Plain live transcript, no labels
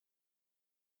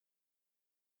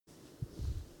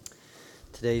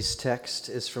Today's text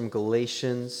is from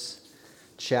Galatians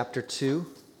chapter 2,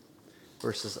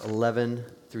 verses 11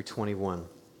 through 21.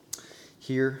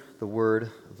 Hear the word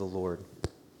of the Lord.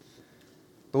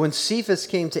 But when Cephas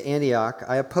came to Antioch,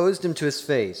 I opposed him to his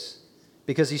face,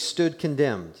 because he stood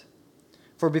condemned.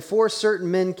 For before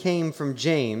certain men came from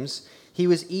James, he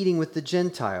was eating with the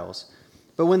Gentiles.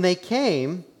 But when they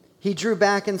came, he drew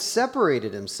back and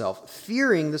separated himself,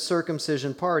 fearing the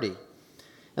circumcision party.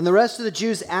 And the rest of the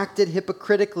Jews acted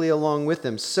hypocritically along with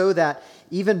him, so that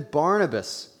even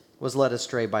Barnabas was led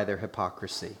astray by their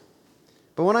hypocrisy.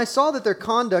 But when I saw that their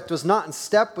conduct was not in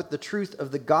step with the truth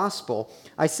of the gospel,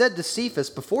 I said to Cephas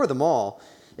before them all,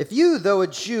 "If you, though a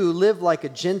Jew, live like a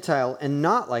Gentile and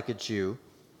not like a Jew,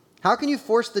 how can you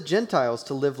force the Gentiles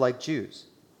to live like Jews?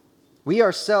 We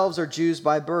ourselves are Jews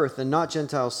by birth and not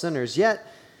Gentile sinners, yet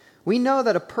we know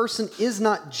that a person is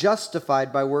not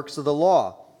justified by works of the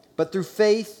law, but through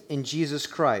faith in Jesus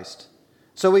Christ.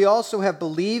 So we also have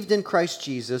believed in Christ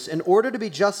Jesus in order to be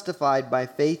justified by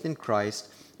faith in Christ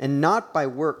and not by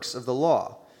works of the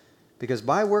law, because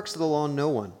by works of the law no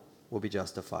one will be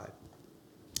justified.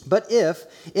 But if,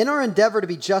 in our endeavor to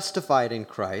be justified in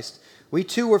Christ, we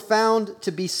too were found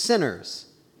to be sinners,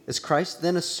 is Christ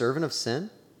then a servant of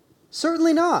sin?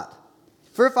 Certainly not.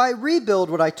 For if I rebuild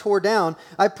what I tore down,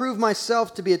 I prove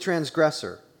myself to be a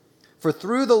transgressor. For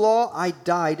through the law I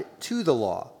died to the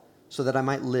law, so that I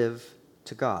might live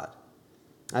to God.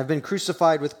 I have been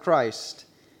crucified with Christ.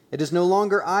 It is no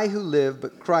longer I who live,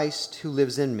 but Christ who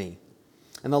lives in me.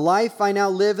 And the life I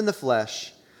now live in the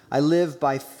flesh, I live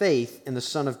by faith in the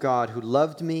Son of God, who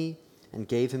loved me and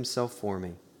gave himself for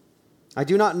me. I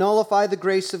do not nullify the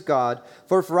grace of God,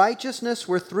 for if righteousness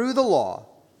were through the law,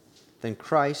 then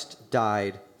Christ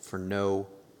died for no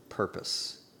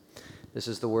purpose." This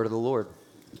is the word of the Lord.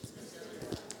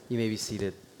 You may be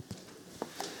seated.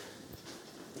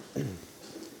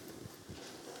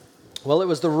 Well, it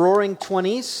was the roaring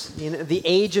 20s, the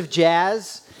age of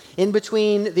jazz, in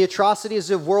between the atrocities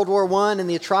of World War I and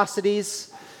the atrocities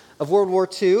of World War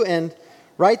II. And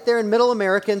right there in middle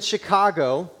America, in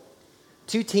Chicago,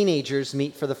 two teenagers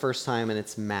meet for the first time, and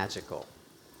it's magical.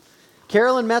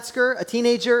 Carolyn Metzger, a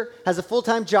teenager, has a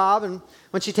full-time job, and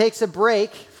when she takes a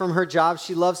break from her job,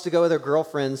 she loves to go with her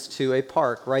girlfriends to a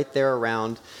park right there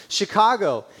around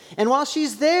Chicago. And while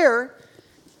she's there,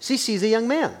 she sees a young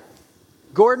man,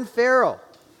 Gordon Farrell.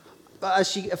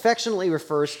 She affectionately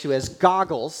refers to as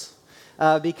Goggles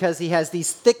because he has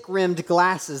these thick-rimmed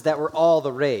glasses that were all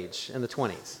the rage in the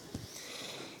 20s.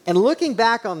 And looking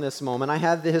back on this moment, I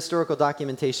have the historical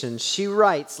documentation. She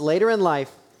writes, later in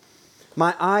life,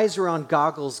 "My eyes were on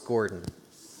Goggles Gordon.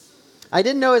 I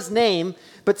didn't know his name,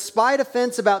 but spied a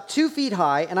fence about 2 feet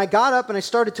high, and I got up and I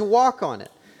started to walk on it.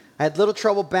 I had little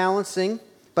trouble balancing,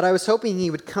 but I was hoping he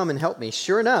would come and help me.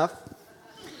 Sure enough,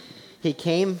 he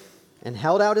came and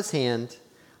held out his hand.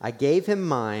 I gave him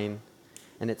mine,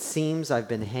 and it seems I've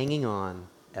been hanging on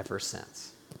ever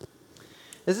since."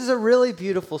 This is a really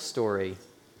beautiful story,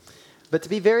 but to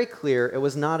be very clear, it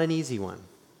was not an easy one.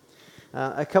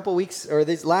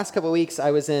 These last couple weeks,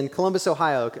 I was in Columbus,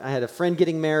 Ohio. I had a friend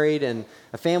getting married and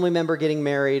a family member getting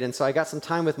married, and so I got some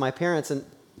time with my parents, and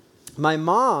my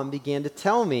mom began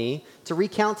to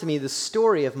recount to me the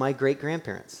story of my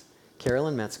great-grandparents,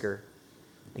 Carolyn Metzger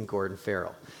and Gordon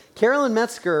Farrell. Carolyn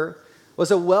Metzger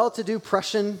was a well-to-do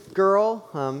Prussian girl,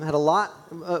 had a lot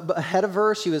ahead of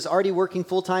her. She was already working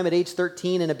full-time at age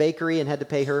 13 in a bakery and had to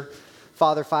pay her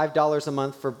father $5 a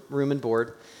month for room and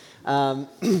board.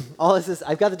 All this is,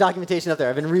 I've got the documentation up there.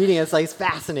 I've been reading it. It's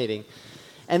fascinating.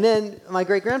 And then my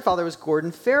great-grandfather was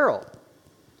Gordon Farrell,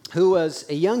 who was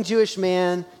a young Jewish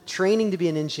man training to be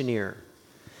an engineer.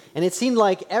 And it seemed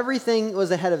like everything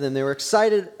was ahead of them. They were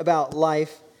excited about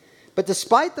life. But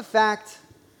despite the fact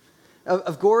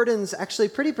of Gordon's actually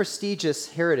pretty prestigious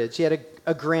heritage, he had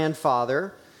a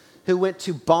grandfather who went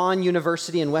to Bonn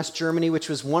University in West Germany, which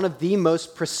was one of the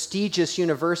most prestigious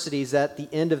universities at the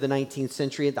end of the 19th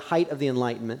century, at the height of the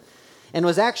Enlightenment, and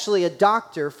was actually a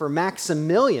doctor for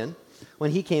Maximilian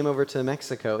when he came over to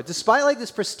Mexico. Despite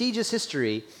this prestigious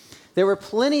history, there were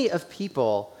plenty of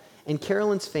people in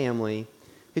Carolyn's family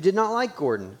who did not like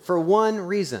Gordon for one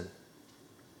reason: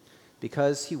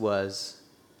 because he was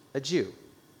a Jew.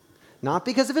 Not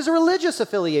because of his religious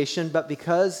affiliation, but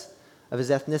because of his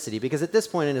ethnicity, because at this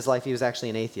point in his life, he was actually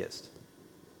an atheist.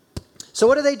 So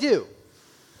what do?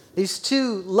 These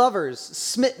two lovers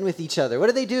smitten with each other. What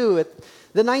do they do at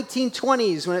the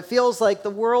 1920s when it feels like the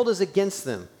world is against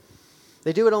them?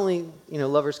 They do what only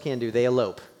lovers can do. They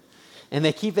elope. And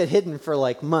they keep it hidden for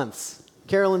months.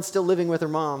 Carolyn's still living with her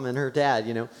mom and her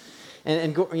dad,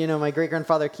 My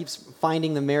great-grandfather keeps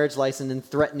finding the marriage license and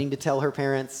threatening to tell her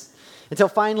parents until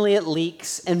finally it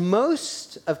leaks. And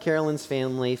most of Carolyn's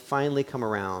family finally come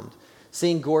around,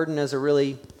 seeing Gordon as a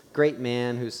really great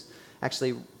man who's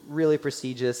actually really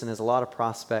prestigious and has a lot of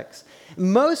prospects.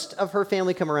 Most of her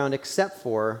family come around except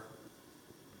for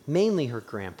mainly her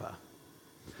grandpa.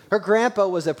 Her grandpa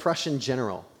was a Prussian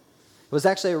general. He was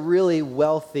actually a really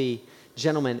wealthy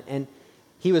gentleman, and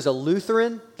he was a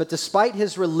Lutheran, but despite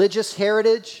his religious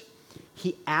heritage,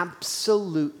 he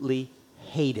absolutely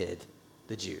hated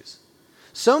the Jews.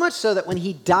 So much so that when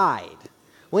he died,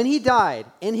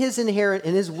 in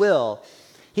his will,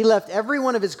 he left every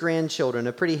one of his grandchildren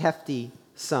a pretty hefty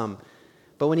sum.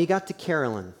 But when he got to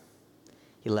Carolyn,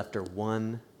 he left her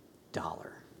 $1.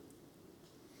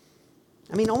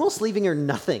 I mean, almost leaving her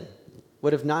nothing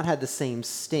would have not had the same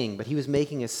sting, but he was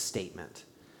making a statement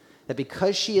that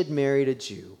because she had married a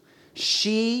Jew,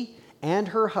 she and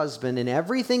her husband and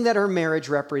everything that her marriage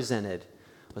represented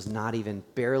was not even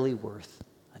barely worth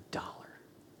 $1.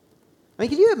 I mean,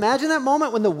 can you imagine that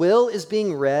moment when the will is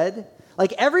being read?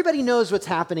 Like, everybody knows what's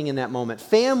happening in that moment.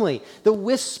 Family, the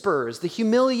whispers, the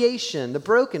humiliation, the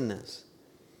brokenness.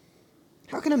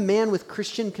 How can a man with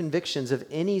Christian convictions of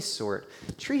any sort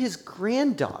treat his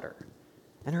granddaughter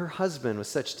and her husband with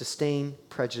such disdain,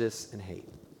 prejudice, and hate?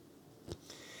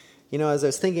 You know, as I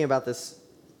was thinking about this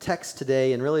text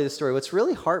today and really the story, what's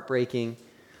really heartbreaking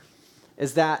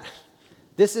is that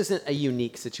this isn't a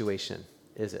unique situation,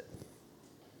 is it?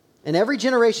 In every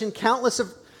generation,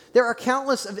 there are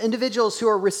countless of individuals who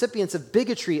are recipients of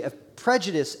bigotry, of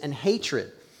prejudice, and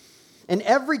hatred. In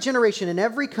every generation, in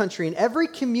every country, in every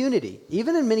community,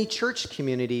 even in many church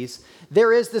communities,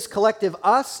 there is this collective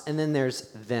us, and then there's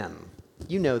them.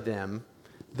 You know them.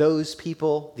 Those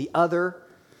people, the other.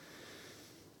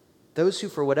 Those who,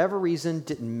 for whatever reason,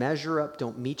 didn't measure up,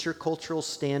 don't meet your cultural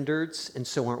standards, and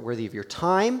so aren't worthy of your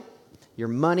time, your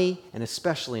money, and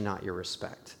especially not your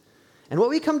respect. And what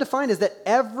we come to find is that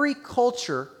every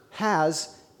culture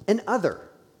has an other.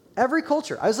 Every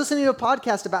culture. I was listening to a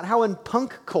podcast about how in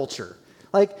punk culture,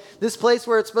 like this place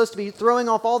where it's supposed to be throwing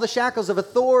off all the shackles of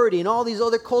authority and all these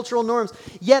other cultural norms,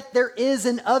 yet there is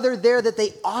an other there that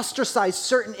they ostracize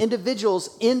certain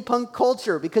individuals in punk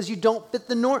culture because you don't fit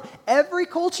the norm. Every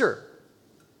culture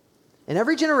and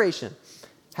every generation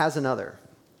has another.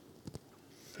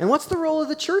 And what's the role of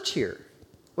the church here?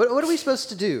 What are we supposed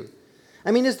to do?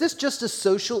 I mean, is this just a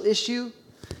social issue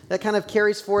that kind of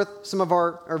carries forth some of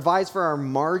or vies for our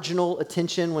marginal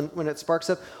attention when it sparks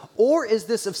up? Or is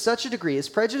this of such a degree, is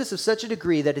prejudice of such a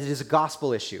degree that it is a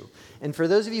gospel issue? And for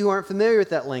those of you who aren't familiar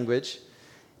with that language,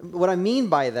 what I mean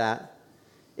by that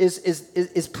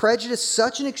is prejudice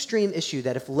such an extreme issue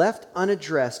that if left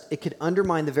unaddressed, it could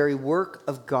undermine the very work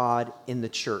of God in the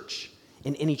church,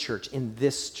 in any church, in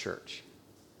this church.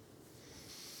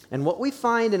 And what we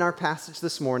find in our passage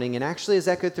this morning, and actually is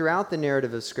echoed throughout the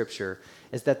narrative of Scripture,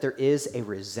 is that there is a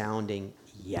resounding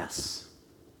yes.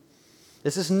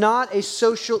 This is not a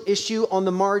social issue on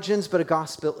the margins, but a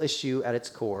gospel issue at its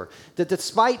core. That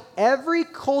despite every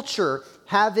culture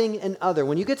having an other,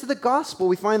 when you get to the gospel,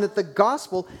 we find that the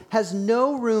gospel has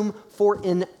no room for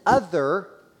an other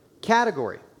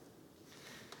category.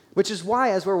 Which is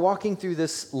why, as we're walking through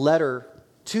this letter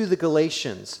to the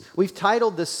Galatians, we've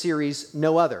titled this series,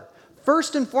 No Other.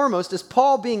 First and foremost is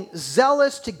Paul being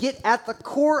zealous to get at the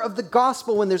core of the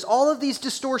gospel when there's all of these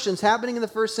distortions happening in the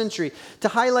first century, to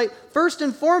highlight first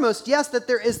and foremost, yes, that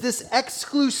there is this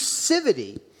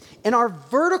exclusivity in our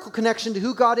vertical connection to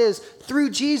who God is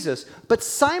through Jesus, but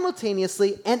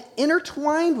simultaneously and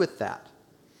intertwined with that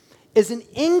is an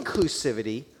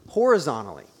inclusivity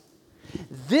horizontally.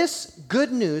 This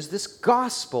good news, this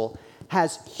gospel,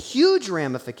 has huge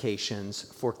ramifications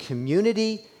for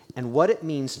community and what it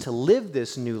means to live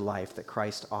this new life that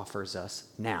Christ offers us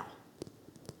now.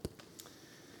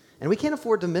 And we can't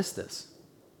afford to miss this.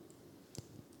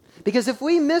 Because if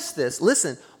we miss this,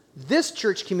 listen, this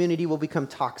church community will become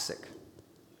toxic.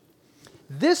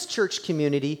 This church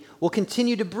community will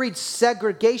continue to breed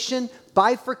segregation,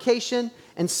 bifurcation,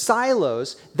 and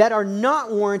silos that are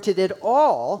not warranted at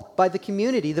all by the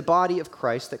community, the body of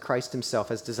Christ that Christ himself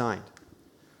has designed.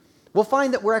 We'll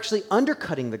find that we're actually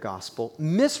undercutting the gospel,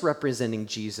 misrepresenting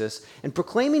Jesus, and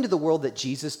proclaiming to the world that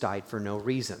Jesus died for no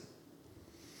reason.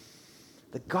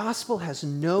 The gospel has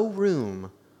no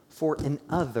room for an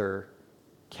other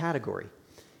category.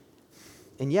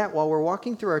 And yet, while we're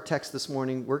walking through our text this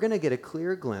morning, we're going to get a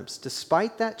clear glimpse,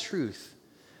 despite that truth,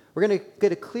 we're going to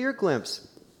get a clear glimpse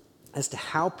as to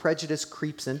how prejudice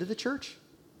creeps into the church,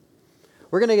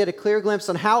 We're going to get a clear glimpse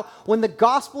on how, when the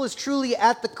gospel is truly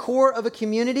at the core of a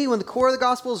community, when the core of the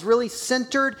gospel is really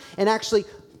centered and actually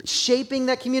shaping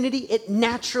that community, it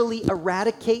naturally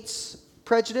eradicates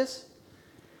prejudice.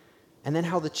 And then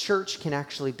how the church can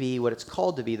actually be what it's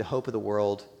called to be, the hope of the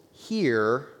world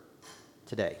here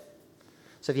today.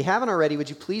 So if you haven't already, would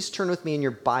you please turn with me in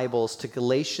your Bibles to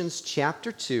Galatians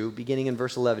chapter 2, beginning in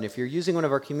verse 11. If you're using one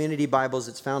of our community Bibles,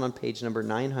 it's found on page number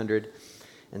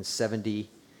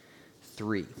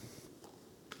 973.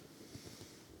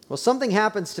 Well, something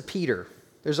happens to Peter.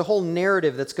 There's a whole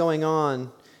narrative that's going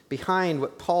on behind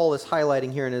what Paul is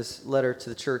highlighting here in his letter to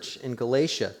the church in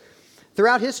Galatia.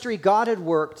 Throughout history, God had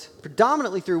worked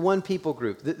predominantly through one people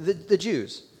group, the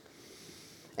Jews.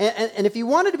 And if you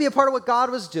wanted to be a part of what God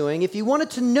was doing, if you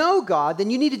wanted to know God, then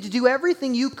you needed to do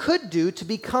everything you could do to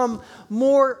become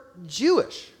more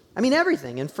Jewish. I mean,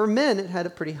 everything. And for men, it had a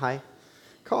pretty high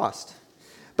cost.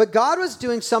 But God was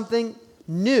doing something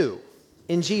new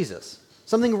in Jesus,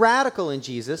 something radical in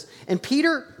Jesus. And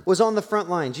Peter was on the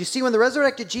front lines. You see, when the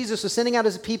resurrected Jesus was sending out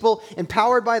his people,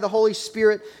 empowered by the Holy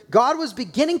Spirit, God was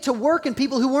beginning to work in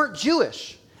people who weren't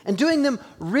Jewish and doing them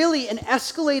really in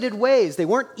escalated ways. They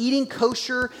weren't eating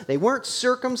kosher. They weren't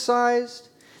circumcised.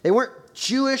 They weren't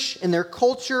Jewish in their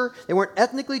culture. They weren't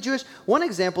ethnically Jewish. One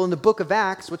example in the book of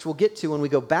Acts, which we'll get to when we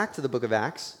go back to the book of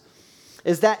Acts,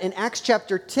 is that in Acts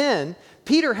chapter 10,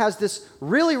 Peter has this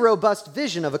really robust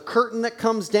vision of a curtain that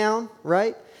comes down,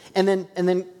 right? And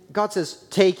then God says,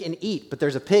 take and eat, but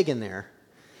there's a pig in there.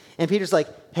 And Peter's like,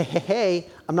 hey,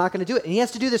 I'm not going to do it. And he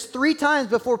has to do this 3 times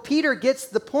before Peter gets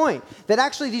the point that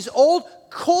actually these old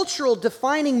cultural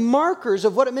defining markers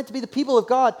of what it meant to be the people of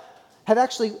God have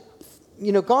actually,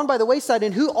 gone by the wayside.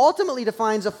 And who ultimately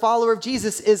defines a follower of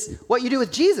Jesus is what you do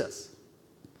with Jesus.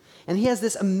 And he has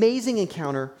this amazing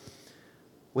encounter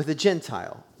with a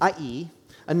Gentile, i.e.,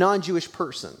 a non-Jewish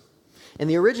person. In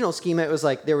the original schema, it was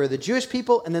like there were the Jewish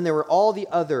people and then there were all the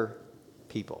other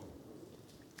people.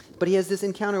 But he has this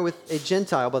encounter with a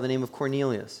Gentile by the name of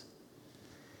Cornelius.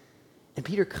 And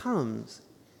Peter comes,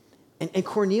 and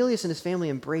Cornelius and his family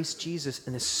embrace Jesus,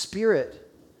 and the Spirit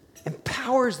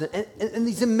empowers them. And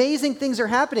these amazing things are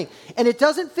happening. And it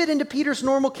doesn't fit into Peter's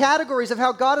normal categories of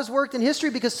how God has worked in history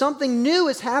because something new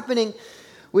is happening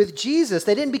with Jesus.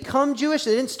 They didn't become Jewish.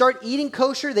 They didn't start eating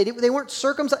kosher. They weren't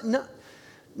circumcised. No.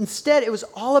 Instead, it was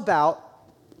all about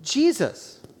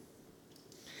Jesus.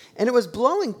 And it was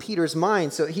blowing Peter's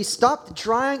mind. So he stopped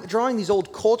drawing these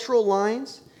old cultural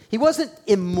lines. He wasn't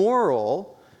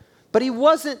immoral, but he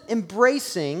wasn't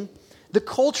embracing the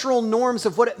cultural norms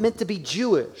of what it meant to be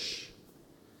Jewish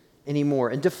anymore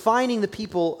and defining the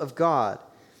people of God.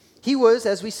 He was,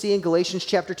 as we see in Galatians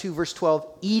chapter 2, verse 12,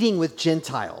 eating with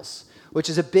Gentiles, which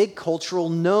is a big cultural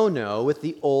no-no with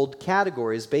the old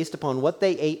categories based upon what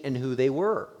they ate and who they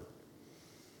were.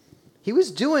 He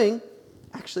was doing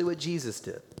actually what Jesus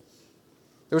did.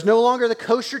 There was no longer the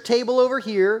kosher table over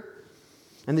here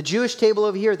and the Jewish table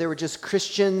over here. They were just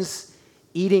Christians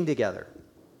eating together.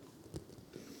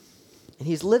 And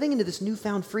he's living into this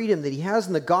newfound freedom that he has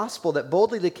in the gospel that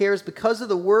boldly declares because of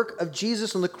the work of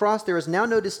Jesus on the cross, there is now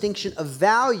no distinction of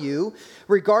value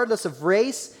regardless of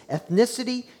race,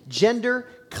 ethnicity, gender,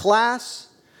 class,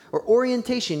 or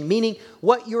orientation, meaning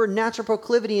what your natural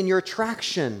proclivity and your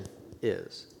attraction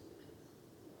is.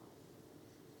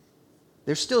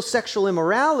 There's still sexual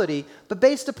immorality, but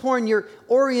based upon your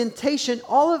orientation,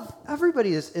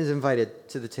 everybody is invited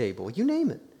to the table. You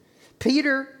name it.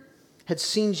 Peter had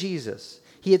seen Jesus.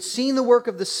 He had seen the work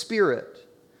of the Spirit,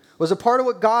 was a part of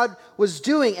what God was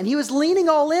doing, and he was leaning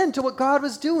all in to what God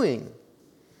was doing.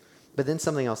 But then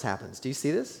something else happens. Do you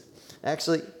see this?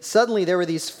 Actually, suddenly there were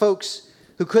these folks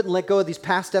who couldn't let go of these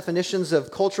past definitions of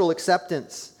cultural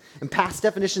acceptance and past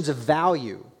definitions of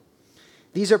value.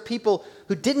 These are people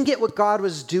who didn't get what God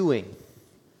was doing.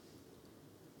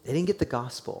 They didn't get the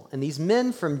gospel. And these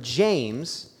men from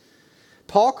James,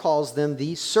 Paul calls them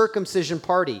the circumcision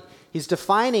party. He's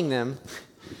defining them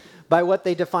by what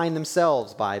they define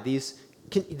themselves by, these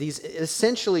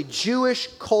essentially Jewish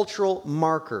cultural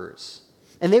markers.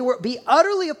 And they would be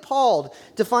utterly appalled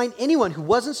to find anyone who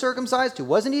wasn't circumcised, who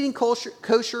wasn't eating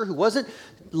kosher, who wasn't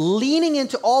leaning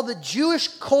into all the Jewish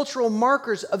cultural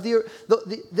markers of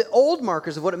the old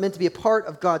markers of what it meant to be a part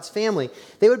of God's family.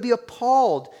 They would be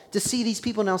appalled to see these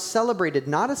people now celebrated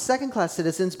not as second-class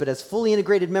citizens, but as fully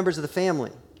integrated members of the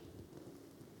family.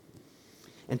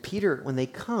 And Peter, when they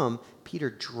come, Peter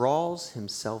draws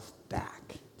himself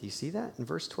back. Do you see that in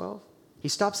verse 12? He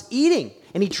stops eating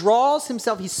and he draws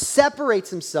himself, he separates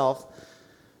himself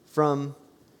from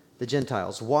the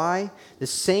Gentiles. Why? The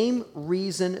same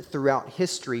reason throughout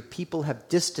history people have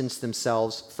distanced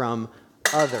themselves from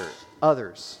others.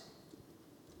 others.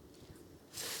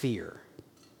 Fear.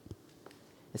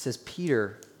 It says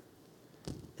Peter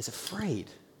is afraid.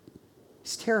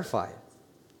 He's terrified.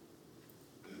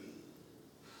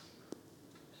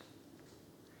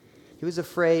 He was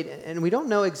afraid, and we don't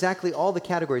know exactly all the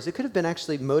categories. It could have been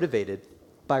actually motivated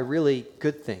by really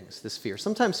good things, this fear.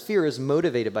 Sometimes fear is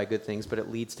motivated by good things, but it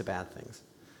leads to bad things.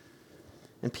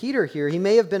 And Peter here, he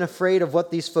may have been afraid of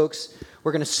what these folks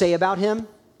were going to say about him,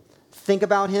 think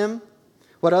about him,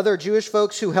 what other Jewish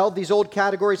folks who held these old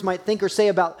categories might think or say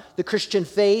about the Christian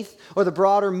faith or the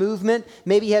broader movement.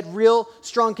 Maybe he had real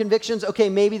strong convictions. Okay,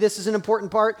 maybe this is an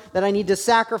important part that I need to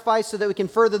sacrifice so that we can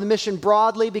further the mission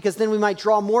broadly, because then we might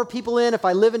draw more people in if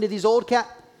I live into these old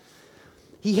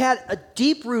He had a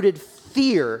deep-rooted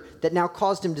fear that now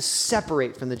caused him to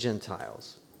separate from the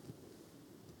Gentiles.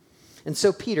 And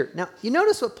so Peter, now you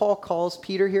notice what Paul calls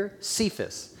Peter here?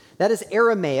 Cephas. That is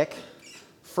Aramaic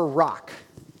for rock.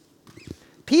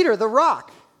 Peter, the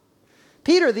rock.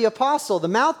 Peter, the apostle, the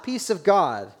mouthpiece of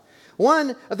God.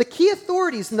 One of the key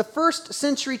authorities in the first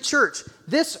century church.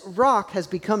 This rock has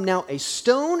become now a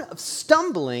stone of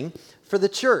stumbling for the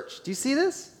church. Do you see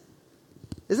this?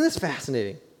 Isn't this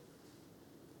fascinating?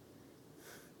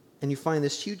 And you find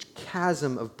this huge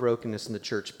chasm of brokenness in the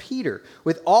church. Peter,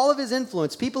 with all of his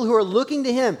influence, people who are looking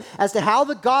to him as to how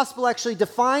the gospel actually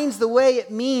defines the way it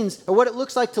means or what it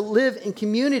looks like to live in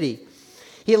community.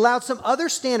 He allowed some other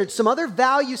standards, some other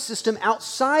value system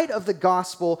outside of the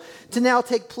gospel to now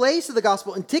take place of the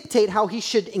gospel and dictate how he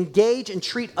should engage and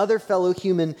treat other fellow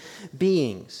human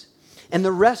beings. And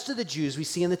the rest of the Jews we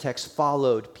see in the text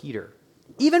followed Peter.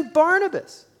 Even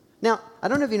Barnabas. Now, I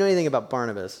don't know if you know anything about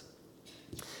Barnabas,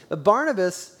 but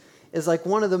Barnabas is like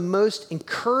one of the most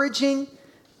encouraging,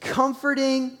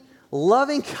 comforting,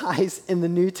 loving guys in the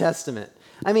New Testament.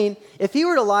 I mean, if he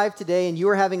were alive today and you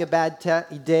were having a bad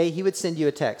day, he would send you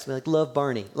a text. Be like, love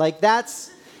Barney. Like,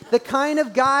 that's the kind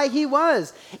of guy he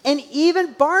was. And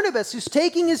even Barnabas, who's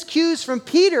taking his cues from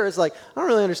Peter, is like, I don't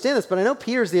really understand this, but I know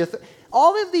Peter's the authority.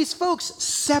 All of these folks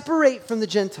separate from the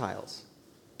Gentiles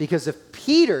because of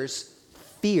Peter's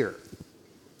fear.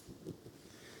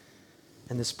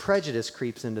 And this prejudice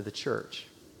creeps into the church.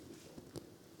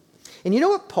 And you know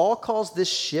what Paul calls this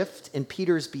shift in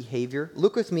Peter's behavior?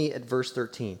 Look with me at verse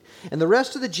 13. And the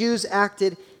rest of the Jews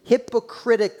acted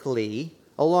hypocritically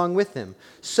along with him,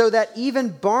 so that even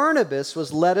Barnabas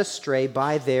was led astray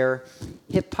by their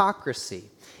hypocrisy.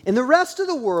 In the rest of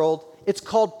the world, it's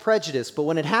called prejudice, but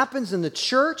when it happens in the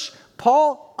church,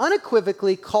 Paul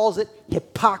unequivocally calls it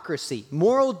hypocrisy,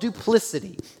 moral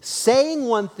duplicity, saying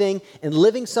one thing and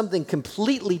living something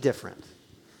completely different.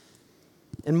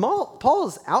 And Paul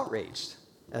is outraged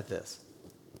at this.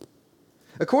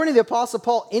 According to the Apostle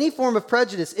Paul, any form of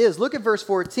prejudice is, look at verse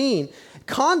 14,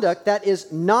 conduct that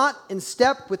is not in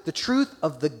step with the truth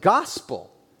of the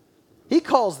gospel. He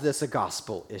calls this a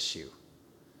gospel issue.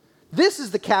 This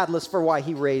is the catalyst for why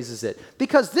he raises it,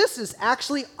 because this is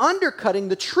actually undercutting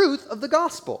the truth of the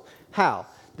gospel. How?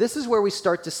 This is where we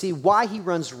start to see why he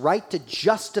runs right to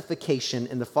justification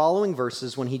in the following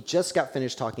verses when he just got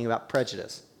finished talking about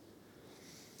prejudice.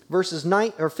 Verses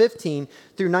 15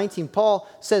 through 19, Paul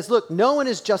says, look, no one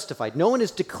is justified. No one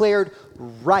is declared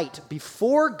right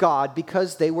before God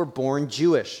because they were born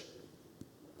Jewish.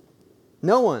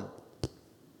 No one.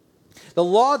 The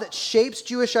law that shapes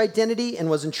Jewish identity and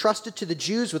was entrusted to the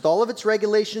Jews with all of its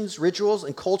regulations, rituals,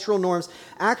 and cultural norms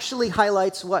actually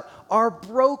highlights what? Our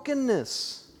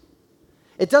brokenness.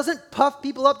 It doesn't puff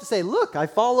people up to say, look, I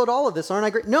followed all of this. Aren't I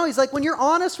great? No, he's like, when you're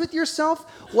honest with yourself,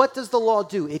 what does the law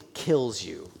do? It kills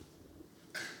you.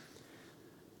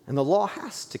 And the law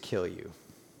has to kill you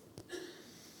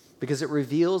because it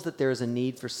reveals that there is a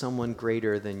need for someone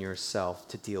greater than yourself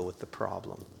to deal with the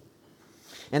problem.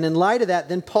 And in light of that,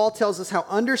 then Paul tells us how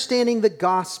understanding the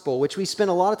gospel, which we spent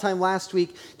a lot of time last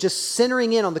week just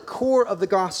centering in on the core of the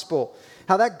gospel,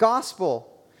 how that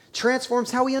gospel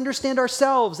transforms how we understand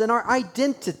ourselves and our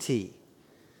identity.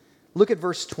 Look at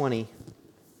verse 20.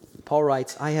 Paul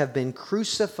writes, I have been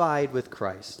crucified with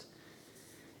Christ.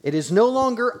 It is no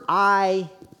longer I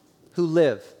who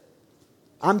live.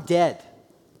 I'm dead.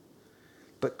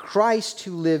 But Christ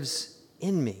who lives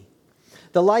in me.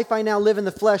 The life I now live in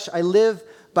the flesh, I live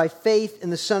by faith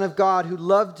in the Son of God who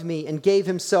loved me and gave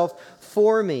himself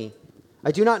for me.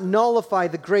 I do not nullify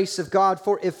the grace of God,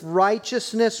 for if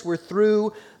righteousness were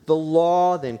through the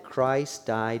law, then Christ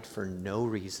died for no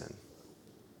reason.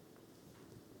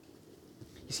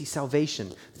 You see,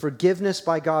 salvation, forgiveness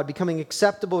by God, becoming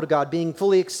acceptable to God, being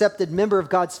fully accepted member of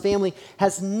God's family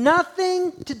has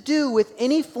nothing to do with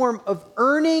any form of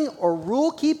earning or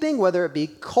rule keeping, whether it be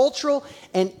cultural,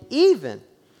 and even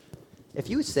if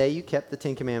you would say you kept the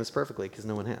Ten Commandments perfectly, because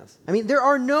no one has. I mean, there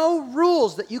are no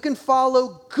rules that you can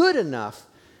follow good enough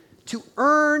to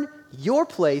earn your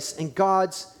place in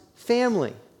God's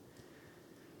family.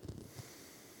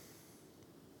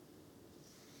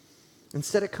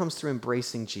 Instead, it comes through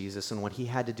embracing Jesus and what he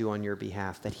had to do on your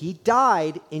behalf, that he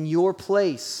died in your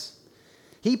place.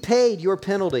 He paid your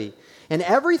penalty. And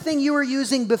everything you were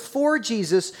using before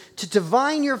Jesus to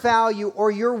divine your value or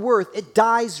your worth, it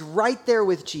dies right there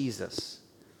with Jesus.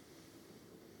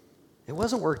 It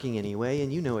wasn't working anyway,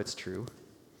 and you know it's true.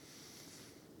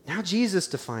 Now Jesus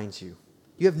defines you.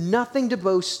 You have nothing to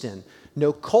boast in.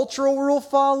 No cultural rule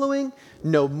following,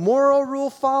 no moral rule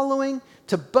following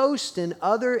to boast in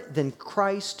other than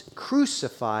Christ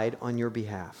crucified on your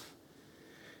behalf.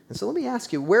 And so let me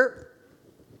ask you, where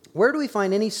do we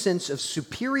find any sense of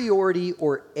superiority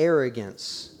or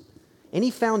arrogance? Any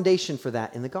foundation for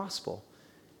that in the gospel?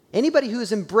 Anybody who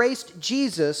has embraced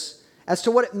Jesus as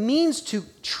to what it means to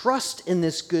trust in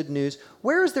this good news,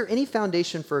 where is there any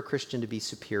foundation for a Christian to be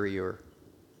superior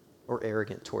or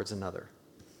arrogant towards another?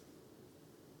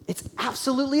 It's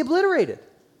absolutely obliterated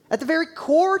at the very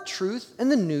core truth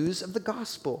and the news of the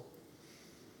gospel.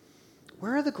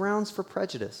 Where are the grounds for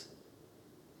prejudice?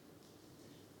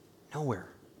 Nowhere.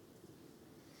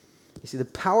 You see, the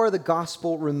power of the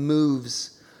gospel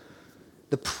removes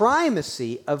the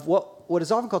primacy of what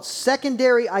is often called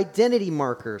secondary identity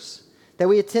markers that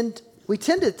we tend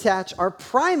to attach our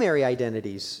primary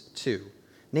identities to,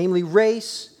 namely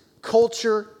race,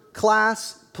 culture,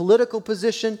 class, political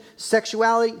position,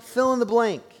 sexuality, fill in the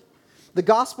blank. The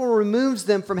gospel removes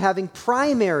them from having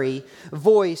primary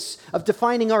voice of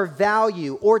defining our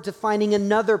value or defining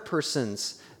another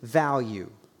person's value.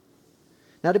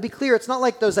 Now, to be clear, it's not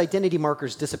like those identity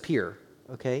markers disappear,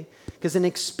 okay? Because in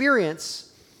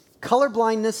experience,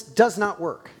 colorblindness does not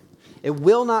work. It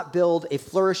will not build a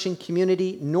flourishing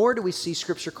community, nor do we see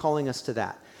Scripture calling us to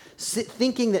that.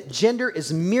 Thinking that gender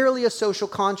is merely a social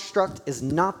construct is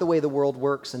not the way the world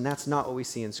works, and that's not what we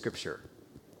see in Scripture.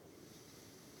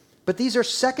 But these are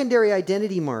secondary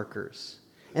identity markers,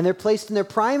 and they're placed in their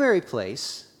primary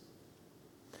place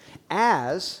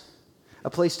as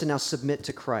a place to now submit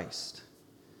to Christ.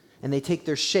 And they take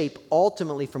their shape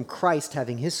ultimately from Christ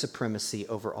having his supremacy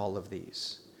over all of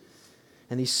these.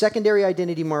 And these secondary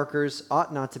identity markers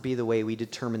ought not to be the way we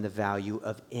determine the value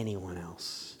of anyone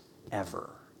else,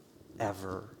 ever,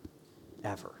 ever,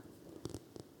 ever.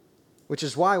 Which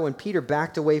is why when Peter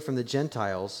backed away from the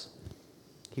Gentiles,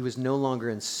 he was no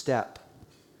longer in step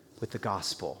with the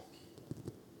gospel.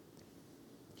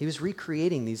 He was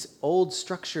recreating these old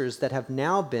structures that have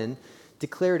now been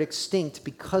declared extinct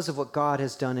because of what God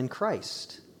has done in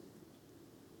Christ.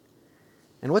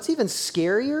 And what's even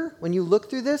scarier when you look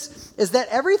through this is that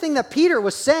everything that Peter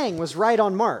was saying was right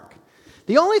on mark.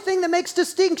 The only thing that makes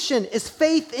distinction is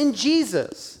faith in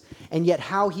Jesus. And yet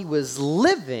how he was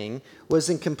living was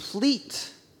in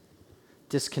complete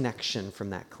disconnection from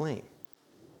that claim.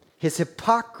 His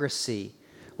hypocrisy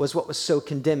was what was so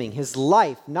condemning. His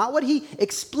life, not what he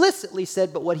explicitly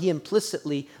said, but what he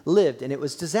implicitly lived. And it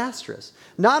was disastrous.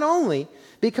 Not only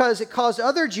because it caused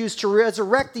other Jews to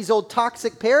resurrect these old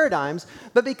toxic paradigms,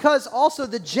 but because also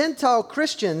the Gentile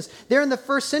Christians there in the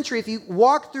first century, if you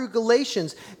walk through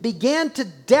Galatians, began to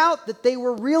doubt that they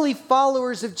were really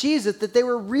followers of Jesus, that they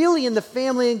were really in the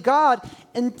family of God,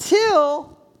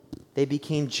 until they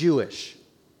became Jewish.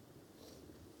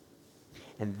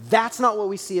 And that's not what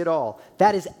we see at all.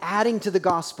 That is adding to the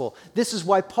gospel. This is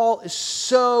why Paul is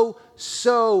so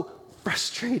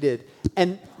frustrated,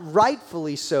 and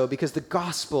rightfully so, because the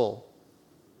gospel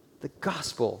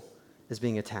is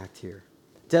being attacked here.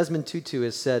 Desmond Tutu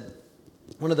has said,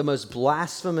 one of the most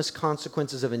blasphemous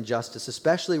consequences of injustice,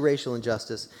 especially racial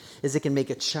injustice, is it can make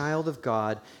a child of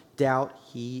God doubt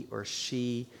he or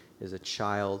she is a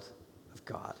child of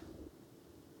God.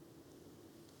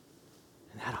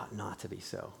 And that ought not to be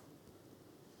so.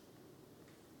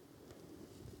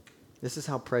 This is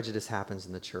how prejudice happens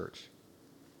in the church.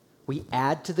 We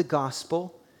add to the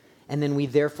gospel, and then we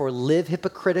therefore live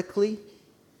hypocritically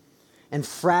and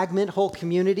fragment whole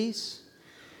communities.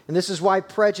 And this is why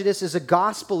prejudice is a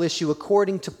gospel issue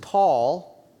according to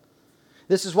Paul.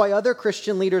 This is why other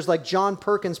Christian leaders like John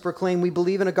Perkins proclaim we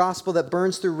believe in a gospel that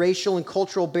burns through racial and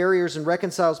cultural barriers and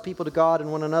reconciles people to God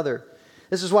and one another.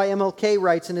 This is why MLK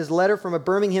writes in his letter from a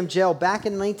Birmingham jail back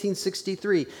in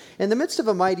 1963, in the midst of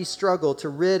a mighty struggle to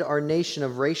rid our nation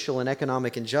of racial and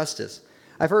economic injustice,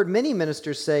 I've heard many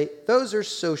ministers say those are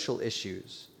social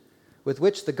issues with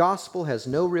which the gospel has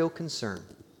no real concern.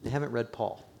 They haven't read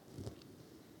Paul.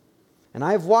 And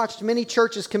I have watched many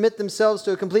churches commit themselves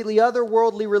to a completely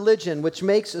otherworldly religion which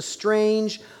makes a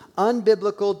strange,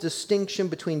 unbiblical distinction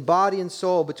between body and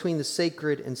soul, between the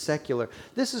sacred and secular.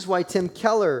 This is why Tim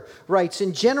Keller writes,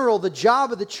 in general, the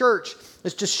job of the church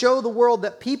is to show the world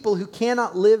that people who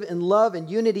cannot live in love and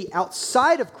unity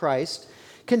outside of Christ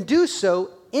can do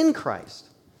so in Christ.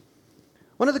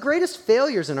 One of the greatest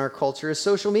failures in our culture is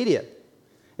social media.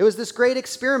 It was this great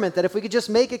experiment that if we could just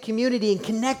make a community and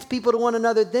connect people to one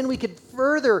another, then we could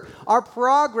further our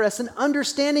progress in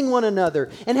understanding one another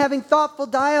and having thoughtful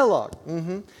dialogue.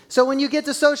 So when you get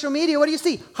to social media, what do you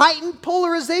see? Heightened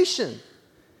polarization,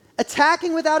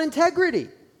 attacking without integrity.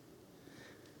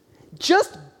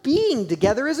 Just being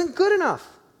together isn't good enough.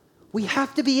 We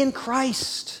have to be in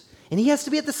Christ. And he has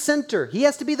to be at the center. He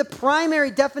has to be the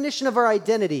primary definition of our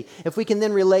identity if we can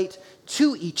then relate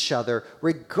to each other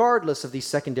regardless of these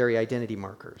secondary identity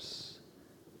markers.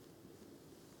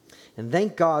 And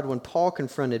thank God when Paul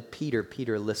confronted Peter,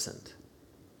 Peter listened.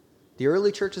 The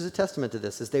early church is a testament to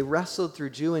this as they wrestled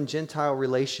through Jew and Gentile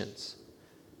relations.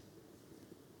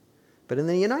 But in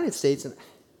the United States, and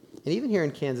even here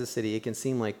in Kansas City, it can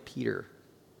seem like Peter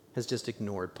has just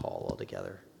ignored Paul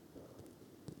altogether.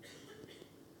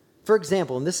 For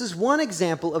example, and this is one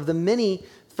example of the many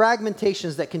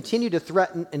fragmentations that continue to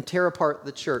threaten and tear apart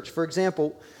the church. For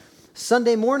example,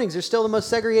 Sunday mornings are still the most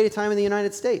segregated time in the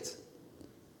United States.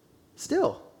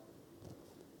 Still.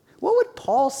 What would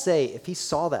Paul say if he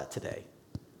saw that today?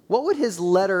 What would his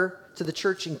letter to the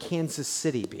church in Kansas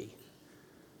City be?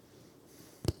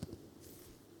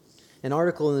 An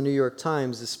article in the New York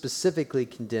Times is specifically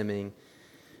condemning,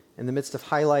 in the midst of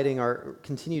highlighting our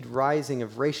continued rising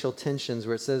of racial tensions,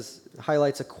 where it says,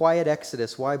 highlights a quiet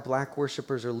exodus, why black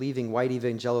worshipers are leaving white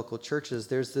evangelical churches.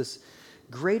 There's this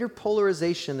greater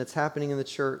polarization that's happening in the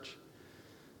church,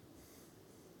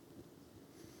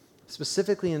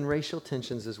 specifically in racial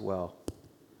tensions as well.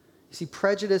 You see,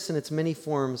 prejudice in its many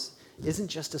forms isn't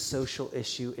just a social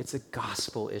issue, it's a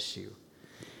gospel issue.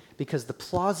 Because the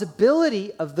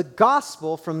plausibility of the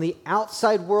gospel from the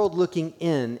outside world looking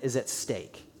in is at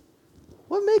stake.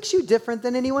 What makes you different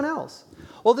than anyone else?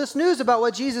 Well, this news about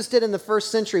what Jesus did in the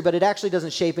first century, but it actually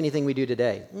doesn't shape anything we do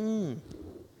today.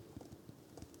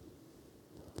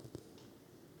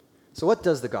 So what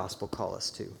does the gospel call us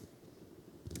to?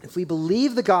 If we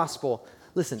believe the gospel,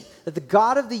 listen, that the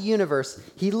God of the universe,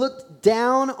 he looked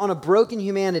down on a broken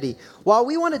humanity while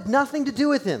we wanted nothing to do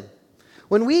with him.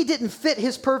 When we didn't fit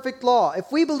his perfect law,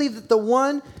 if we believe that the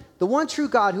one true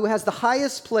God who has the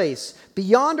highest place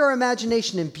beyond our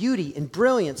imagination in beauty and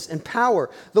brilliance and power,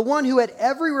 the one who had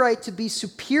every right to be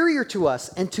superior to us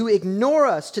and to ignore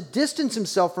us, to distance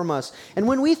himself from us. And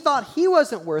when we thought he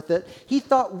wasn't worth it, he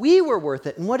thought we were worth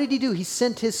it. And what did he do? He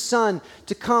sent his son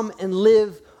to come and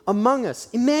live among us,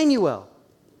 Emmanuel,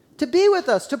 to be with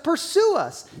us, to pursue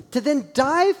us, to then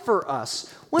die for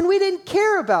us when we didn't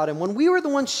care about him, when we were the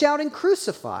ones shouting,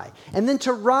 crucify, and then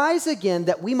to rise again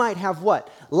that we might have what?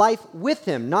 Life with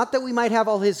him. Not that we might have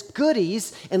all his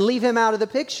goodies and leave him out of the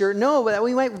picture. No, but that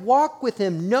we might walk with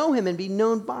him, know him, and be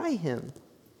known by him.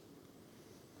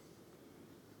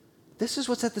 This is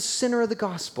what's at the center of the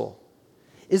gospel,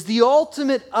 is the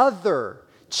ultimate other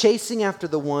chasing after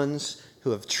the ones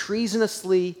who have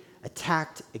treasonously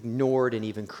attacked, ignored, and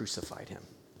even crucified him.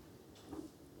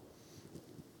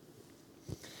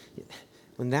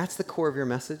 When that's the core of your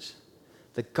message,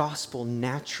 the gospel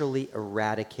naturally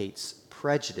eradicates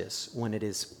prejudice when it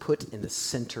is put in the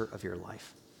center of your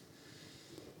life.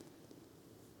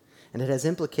 And it has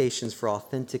implications for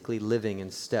authentically living in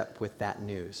step with that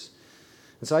news.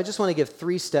 And so I just want to give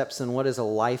 3 steps in what is a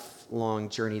lifelong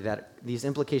journey, that these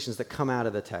implications that come out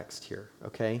of the text here,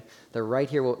 okay? They're right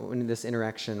here in this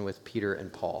interaction with Peter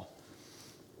and Paul.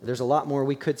 There's a lot more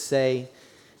we could say,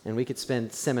 and we could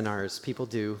spend seminars, people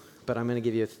do, but I'm going to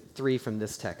give you 3 from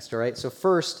this text, all right? So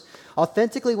first,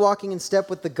 authentically walking in step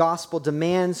with the gospel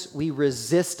demands we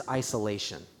resist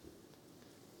isolation.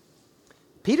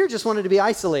 Peter just wanted to be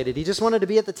isolated. He just wanted to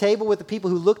be at the table with the people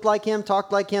who looked like him,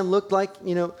 talked like him, looked like,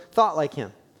 thought like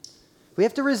him. We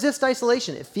have to resist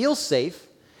isolation. It feels safe.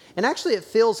 And actually it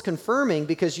feels confirming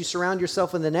because you surround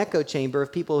yourself in an echo chamber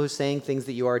of people who are saying things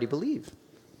that you already believe.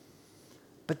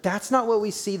 But that's not what we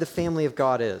see the family of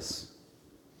God is.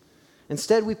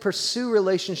 Instead, we pursue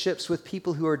relationships with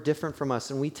people who are different from us,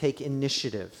 and we take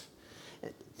initiative.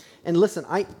 And listen,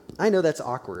 I know that's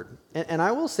awkward. And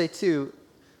I will say, too,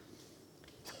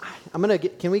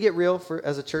 can we get real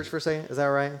as a church for a second? Is that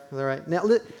all right? Now,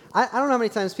 I don't know how many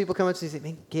times people come up to me and say,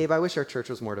 man, Gabe, I wish our church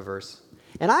was more diverse.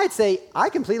 And I'd say, I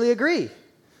completely agree.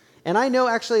 And I know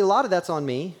actually a lot of that's on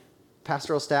me,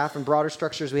 pastoral staff and broader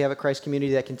structures we have at Christ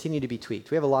Community that continue to be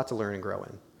tweaked. We have a lot to learn and grow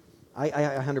in. I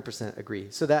 100% agree.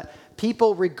 So that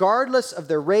people, regardless of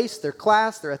their race, their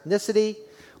class, their ethnicity,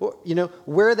 or,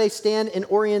 where they stand in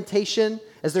orientation,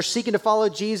 as they're seeking to follow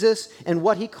Jesus, and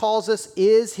what he calls us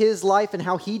is his life and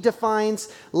how he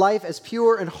defines life as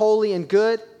pure and holy and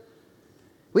good.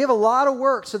 We have a lot of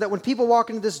work so that when people walk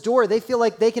into this door, they feel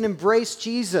like they can embrace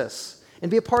Jesus and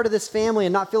be a part of this family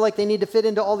and not feel like they need to fit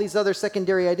into all these other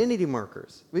secondary identity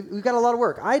markers. We've got a lot of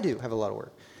work. I do have a lot of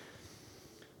work.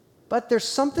 But there's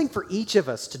something for each of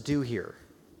us to do here.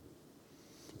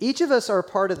 Each of us are a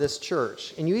part of this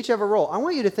church, and you each have a role. I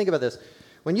want you to think about this.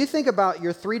 When you think about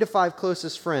your 3 to 5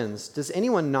 closest friends, does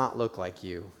anyone not look like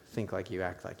you, think like you,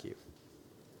 act like you?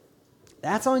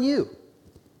 That's on you.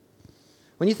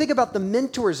 When you think about the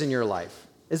mentors in your life,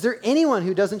 is there anyone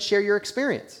who doesn't share your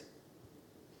experience?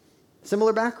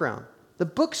 Similar background. The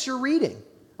books you're reading,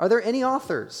 are there any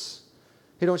authors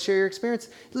who don't share your experience?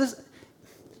 Listen,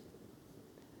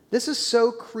 this is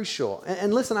so crucial.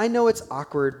 And listen, I know it's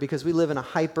awkward because we live in a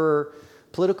hyper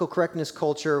political correctness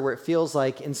culture where it feels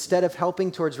like instead of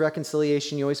helping towards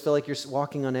reconciliation, you always feel like you're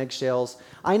walking on eggshells.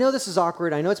 I know this is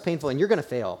awkward. I know it's painful, and you're going to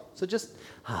fail. So just,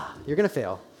 you're going to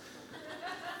fail.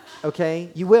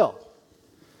 Okay? You will.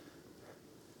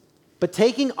 But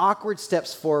taking awkward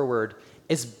steps forward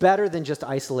is better than just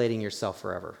isolating yourself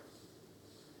forever.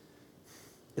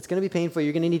 It's going to be painful.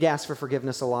 You're going to need to ask for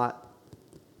forgiveness a lot.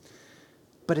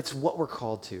 But it's what we're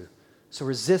called to. So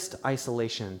resist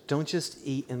isolation. Don't just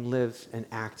eat and live and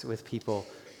act with people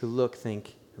who look,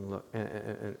 think,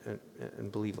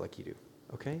 and believe like you do.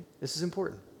 Okay? This is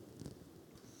important.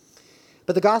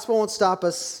 But the gospel won't stop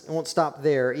us. It won't stop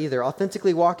there either.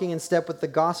 Authentically walking in step with the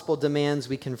gospel demands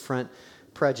we confront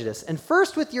prejudice. And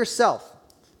first with yourself.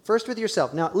 First with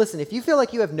yourself. Now, listen, if you feel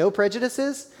like you have no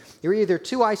prejudices, you're either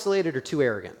too isolated or too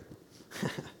arrogant.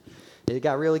 It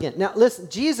got real again. Now, listen,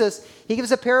 Jesus, he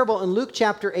gives a parable in Luke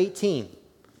chapter 18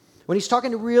 when he's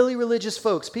talking to really religious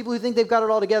folks, people who think they've got it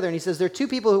all together, and he says there are 2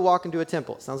 people who walk into a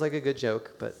temple. Sounds like a good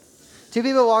joke, but 2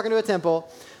 people walk into a temple.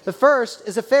 The first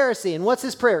is a Pharisee, and what's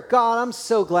his prayer? God, I'm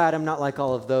so glad I'm not like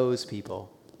all of those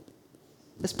people.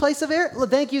 This place of air,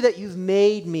 thank you that you've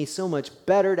made me so much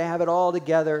better to have it all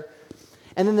together.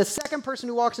 And then the second person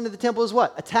who walks into the temple is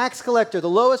what? A tax collector, the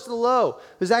lowest of the low,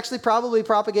 who's actually probably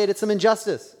propagated some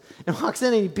injustice. And walks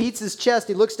in and he beats his chest.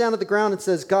 He looks down at the ground and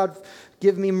says, God,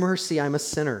 give me mercy. I'm a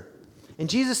sinner. And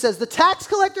Jesus says, the tax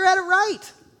collector had it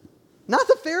right, not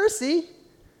the Pharisee.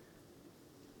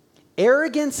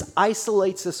 Arrogance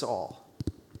isolates us all.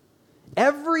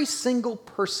 Every single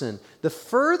person, the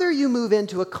further you move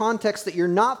into a context that you're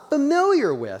not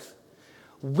familiar with,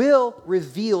 will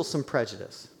reveal some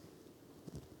prejudice.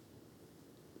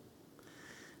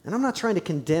 And I'm not trying to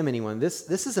condemn anyone.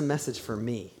 This is a message for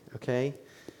me, okay?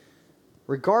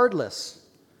 Regardless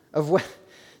of what,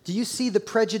 do you see the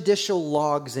prejudicial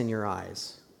logs in your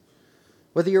eyes?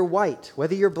 Whether you're white,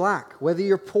 whether you're black, whether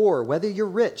you're poor, whether you're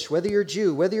rich, whether you're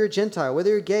Jew, whether you're Gentile, whether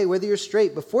you're gay, whether you're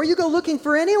straight, before you go looking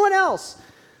for anyone else,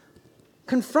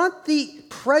 confront the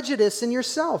prejudice in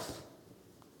yourself.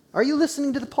 Are you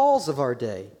listening to the Pauls of our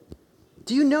day?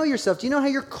 Do you know yourself? Do you know how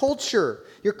your culture,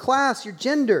 your class, your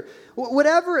gender,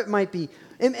 whatever it might be,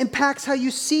 impacts how you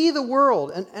see the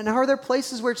world? And are there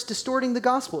places where it's distorting the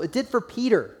gospel? It did for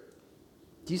Peter.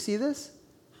 Do you see this?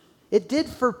 It did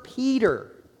for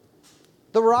Peter.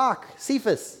 The rock,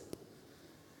 Cephas.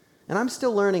 And I'm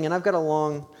still learning, and I've got a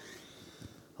long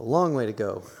way to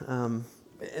go. And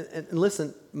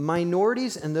listen,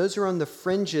 minorities and those who are on the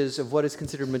fringes of what is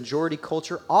considered majority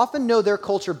culture often know their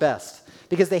culture best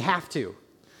because they have to.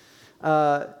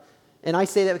 And I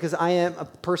say that because I am a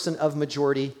person of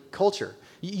majority culture.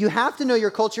 You have to know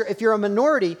your culture if you're a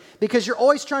minority because you're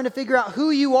always trying to figure out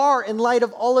who you are in light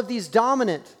of all of these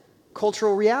dominant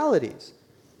cultural realities.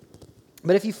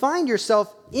 But if you find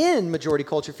yourself in majority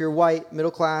culture, if you're white,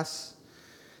 middle class,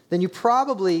 then you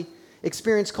probably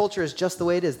experience culture as just the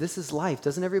way it is. This is life.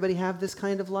 Doesn't everybody have this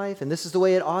kind of life? And this is the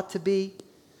way it ought to be.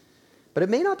 But it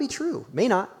may not be true. May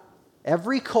not.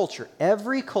 Every culture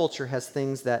has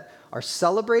things that are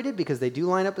celebrated because they do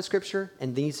line up with Scripture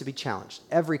and needs to be challenged.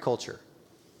 Every culture.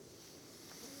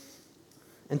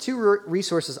 And 2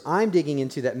 resources I'm digging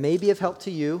into that may be of help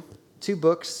to you, 2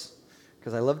 books,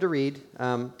 because I love to read.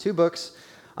 2 books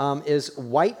is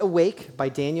White Awake by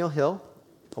Daniel Hill,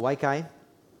 a white guy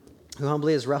who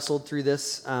humbly has wrestled through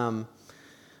this in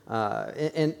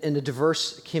a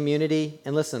diverse community.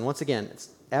 And listen, once again,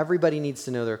 everybody needs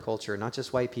to know their culture, not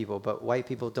just white people, but white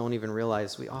people we often don't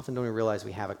even realize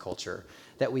we have a culture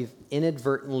that we've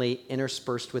inadvertently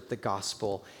interspersed with the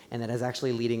gospel and that is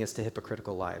actually leading us to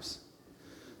hypocritical lives.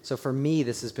 So for me,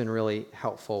 this has been really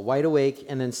helpful. Wide Awake,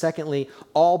 and then secondly,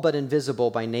 All But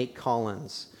Invisible by Nate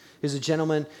Collins, who's a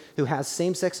gentleman who has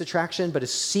same-sex attraction but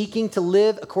is seeking to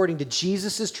live according to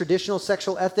Jesus' traditional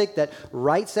sexual ethic that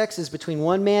right sex is between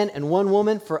one man and one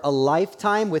woman for a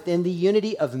lifetime within the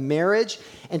unity of marriage,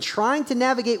 and trying to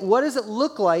navigate what does it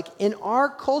look like in our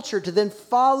culture to then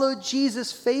follow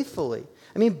Jesus faithfully.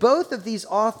 I mean, both of these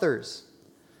authors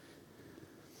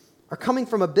are coming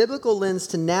from a biblical lens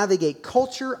to navigate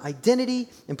culture, identity,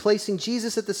 and placing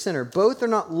Jesus at the center. Both are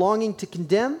not longing to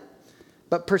condemn,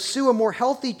 but pursue a more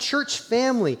healthy church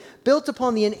family built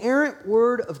upon the inerrant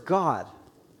Word of God.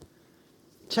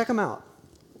 Check them out.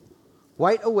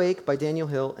 Wide Awake by Daniel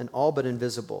Hill and All But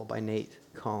Invisible by Nate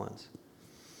Collins.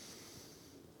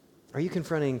 Are you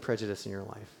confronting prejudice in your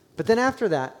life? But then after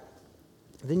that,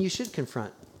 then you should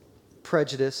confront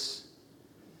prejudice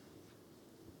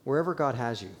wherever God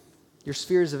has you. Your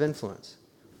spheres of influence.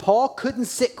 Paul couldn't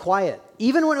sit quiet,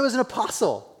 even when it was an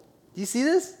apostle. Do you see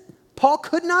this? Paul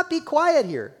could not be quiet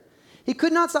here. He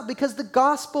could not stop because the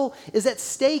gospel is at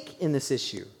stake in this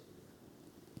issue.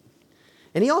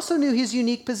 And he also knew his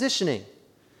unique positioning.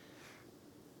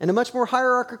 In a much more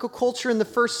hierarchical culture in the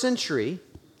first century,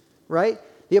 right?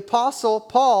 The apostle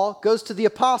Paul goes to the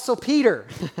apostle Peter.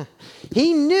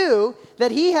 He knew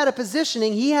that he had a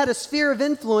positioning, he had a sphere of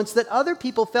influence that other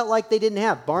people felt like they didn't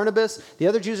have. Barnabas, the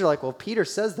other Jews are like, well, Peter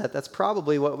says that. That's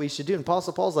probably what we should do. And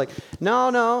Apostle Paul's like,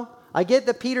 no. I get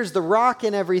that Peter's the rock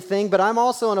and everything, but I'm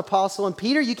also an apostle. And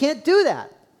Peter, you can't do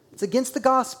that. It's against the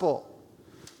gospel.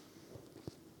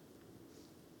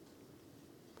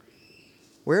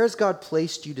 Where has God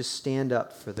placed you to stand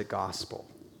up for the gospel?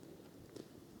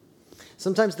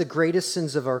 Sometimes the greatest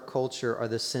sins of our culture are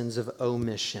the sins of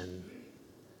omission,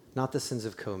 not the sins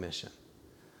of commission.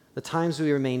 The times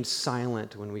we remained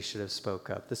silent when we should have spoke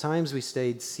up. The times we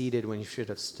stayed seated when you should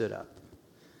have stood up.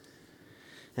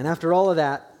 And after all of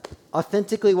that,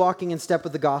 authentically walking in step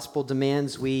with the gospel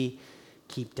demands we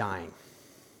keep dying.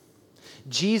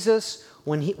 Jesus,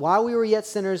 while we were yet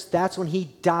sinners, that's when he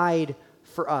died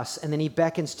for us. And then he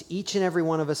beckons to each and every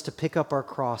one of us to pick up our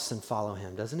cross and follow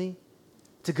him, doesn't he?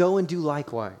 To go and do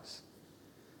likewise.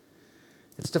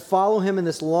 It's to follow him in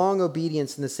this long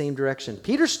obedience in the same direction.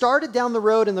 Peter started down the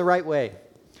road in the right way,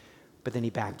 but then he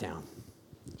backed down.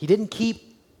 He didn't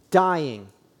keep dying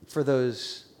for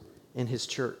those in his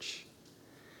church.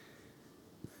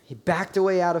 He backed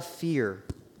away out of fear.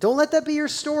 Don't let that be your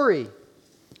story.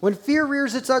 When fear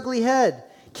rears its ugly head,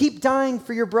 keep dying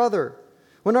for your brother.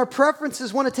 When our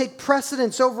preferences want to take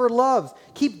precedence over love,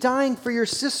 keep dying for your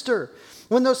sister.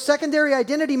 When those secondary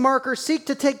identity markers seek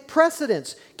to take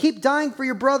precedence, keep dying for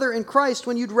your brother in Christ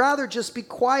when you'd rather just be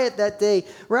quiet that day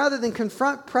rather than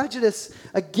confront prejudice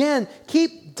again.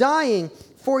 Keep dying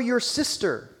for your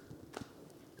sister.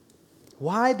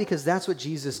 Why? Because that's what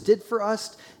Jesus did for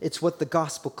us. It's what the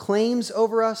gospel claims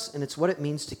over us, and it's what it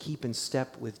means to keep in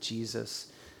step with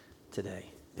Jesus today.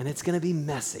 And it's going to be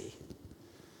messy.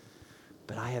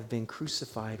 But I have been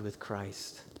crucified with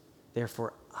Christ.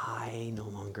 Therefore, I no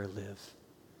longer live.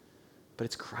 But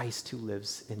it's Christ who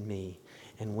lives in me.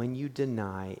 And when you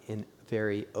deny in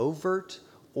very overt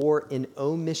or in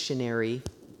omissionary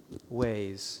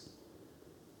ways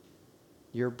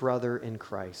your brother in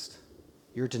Christ,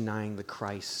 you're denying the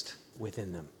Christ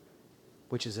within them,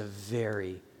 which is a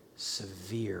very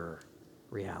severe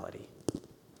reality.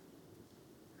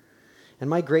 And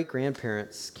my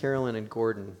great-grandparents, Carolyn and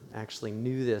Gordon, actually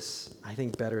knew this, I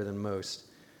think, better than most.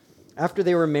 After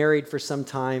they were married for some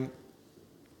time,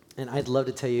 and I'd love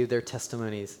to tell you their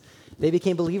testimonies, they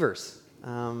became believers.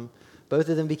 Both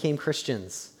of them became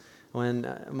Christians. When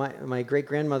my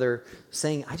great-grandmother was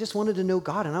saying, I just wanted to know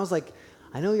God. And I was like,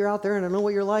 I know you're out there and I know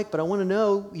what you're like, but I want to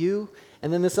know you.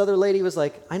 And then this other lady was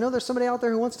like, I know there's somebody out there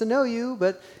who wants to know you,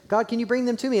 but God, can you bring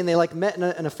them to me? And they met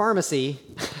in a pharmacy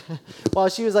while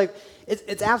she was like,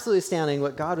 it's absolutely astounding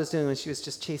what God was doing when she was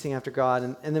just chasing after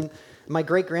God. And then my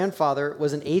great-grandfather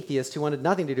was an atheist who wanted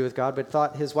nothing to do with God, but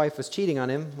thought his wife was cheating on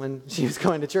him when she was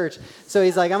going to church. So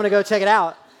he's like, I'm going to go check it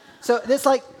out. So it's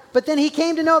like, but then he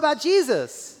came to know about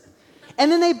Jesus.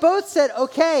 And then they both said,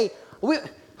 okay,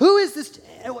 who is this?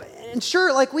 And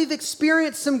sure, we've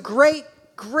experienced some great,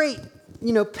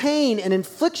 pain and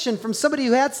infliction from somebody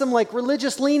who had some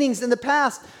religious leanings in the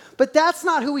past. But that's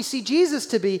not who we see Jesus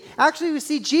to be. Actually, we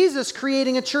see Jesus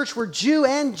creating a church where Jew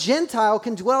and Gentile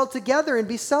can dwell together and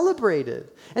be celebrated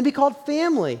and be called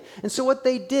family. And so what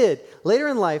they did later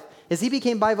in life is he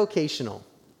became bivocational,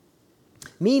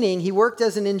 meaning he worked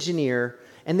as an engineer,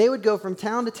 and they would go from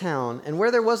town to town, and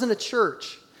where there wasn't a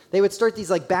church, they would start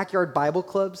these backyard Bible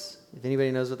clubs. If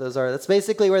anybody knows what those are, that's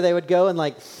basically where they would go and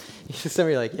Some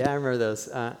of you are like, yeah, I remember those.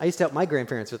 I used to help my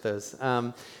grandparents with those.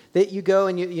 That you go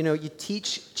and you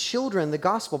teach children the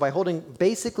gospel by holding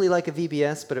basically like a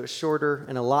VBS, but it was shorter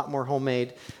and a lot more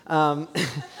homemade,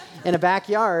 in a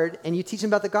backyard, and you teach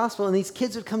them about the gospel, and these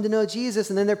kids would come to know Jesus,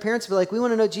 and then their parents would be like, we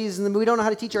want to know Jesus, and then we don't know how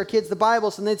to teach our kids the Bible,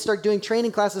 so then they'd start doing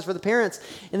training classes for the parents,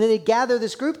 and then they'd gather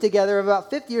this group together of about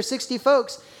 50 or 60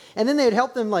 folks, and then they would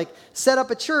help them set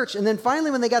up a church, and then finally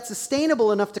when they got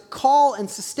sustainable enough to call and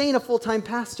sustain a full-time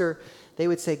pastor, they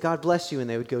would say, God bless you, and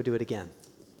they would go do it again.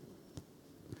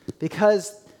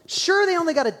 Because sure, they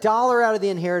only got $1 out of the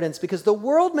inheritance because the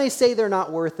world may say they're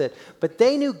not worth it, but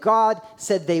they knew God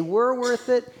said they were worth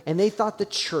it, and they thought the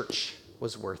church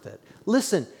was worth it.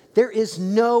 Listen, there is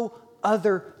no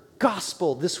other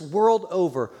gospel this world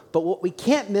over, but what we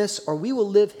can't miss, or we will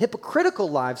live hypocritical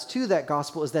lives to that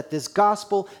gospel, is that this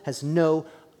gospel has no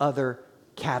other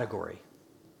category.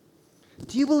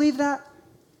 Do you believe that?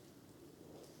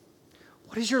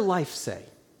 What does your life say?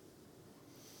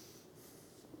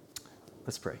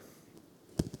 Let's pray.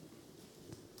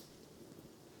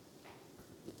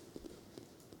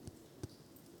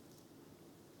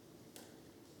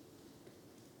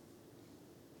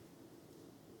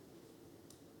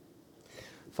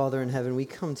 Father in heaven, we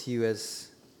come to you as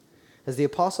the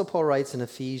Apostle Paul writes in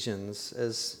Ephesians,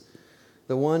 as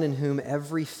the one in whom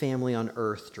every family on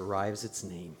earth derives its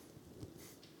name.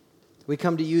 We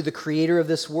come to you, the creator of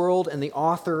this world and the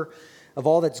author of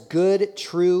all that's good,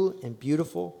 true, and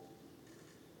beautiful.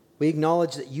 We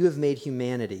acknowledge that you have made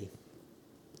humanity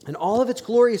and all of its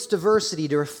glorious diversity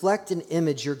to reflect and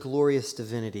image your glorious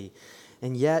divinity.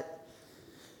 And yet,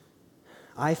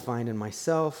 I find in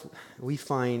myself, we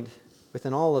find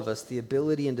within all of us the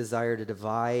ability and desire to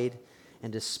divide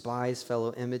and despise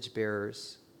fellow image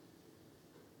bearers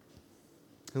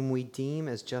whom we deem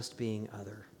as just being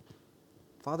other.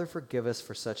 Father, forgive us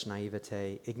for such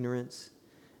naivete, ignorance,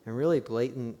 and really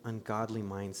blatant ungodly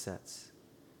mindsets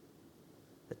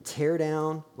that tear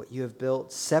down what you have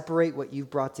built, separate what you've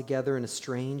brought together, and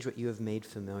estrange what you have made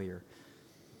familiar.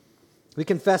 We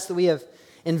confess that we have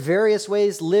in various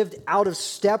ways lived out of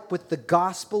step with the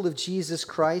gospel of Jesus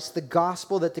Christ, the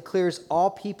gospel that declares all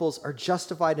peoples are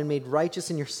justified and made righteous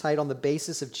in your sight on the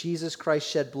basis of Jesus Christ's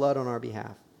shed blood on our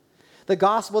behalf. The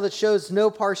gospel that shows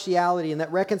no partiality and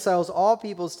that reconciles all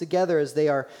peoples together as they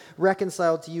are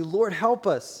reconciled to you. Lord, help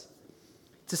us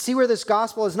to see where this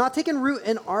gospel has not taken root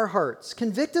in our hearts.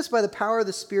 Convict us by the power of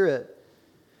the Spirit.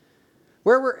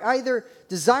 Where we're either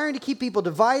desiring to keep people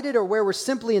divided or where we're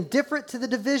simply indifferent to the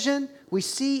division we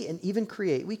see and even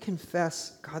create. We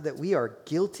confess, God, that we are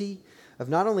guilty of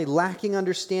not only lacking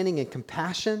understanding and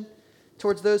compassion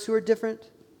towards those who are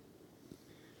different,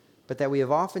 but that we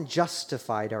have often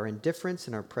justified our indifference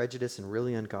and our prejudice in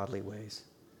really ungodly ways.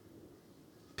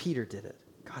 Peter did it.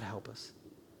 God, help us.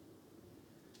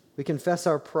 We confess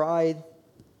our pride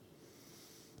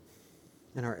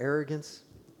and our arrogance.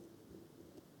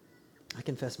 I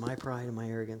confess my pride and my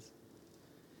arrogance.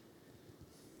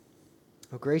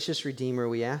 Oh, gracious Redeemer,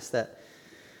 we ask that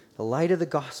the light of the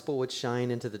gospel would shine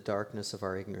into the darkness of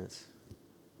our ignorance.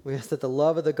 We ask that the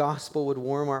love of the gospel would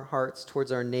warm our hearts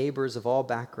towards our neighbors of all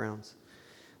backgrounds.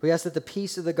 We ask that the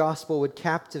peace of the gospel would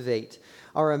captivate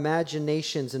our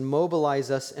imaginations and mobilize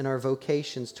us in our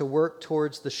vocations to work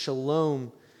towards the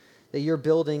shalom that you're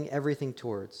building everything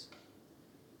towards.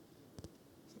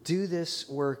 Do this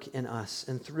work in us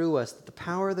and through us, that the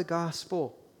power of the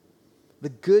gospel, the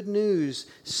good news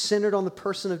centered on the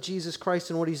person of Jesus Christ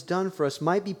and what he's done for us,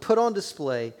 might be put on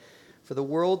display for the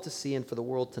world to see and for the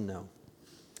world to know.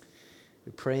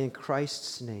 We pray in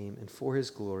Christ's name and for his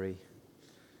glory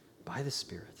by the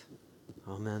Spirit.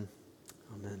 Amen.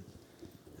 Amen.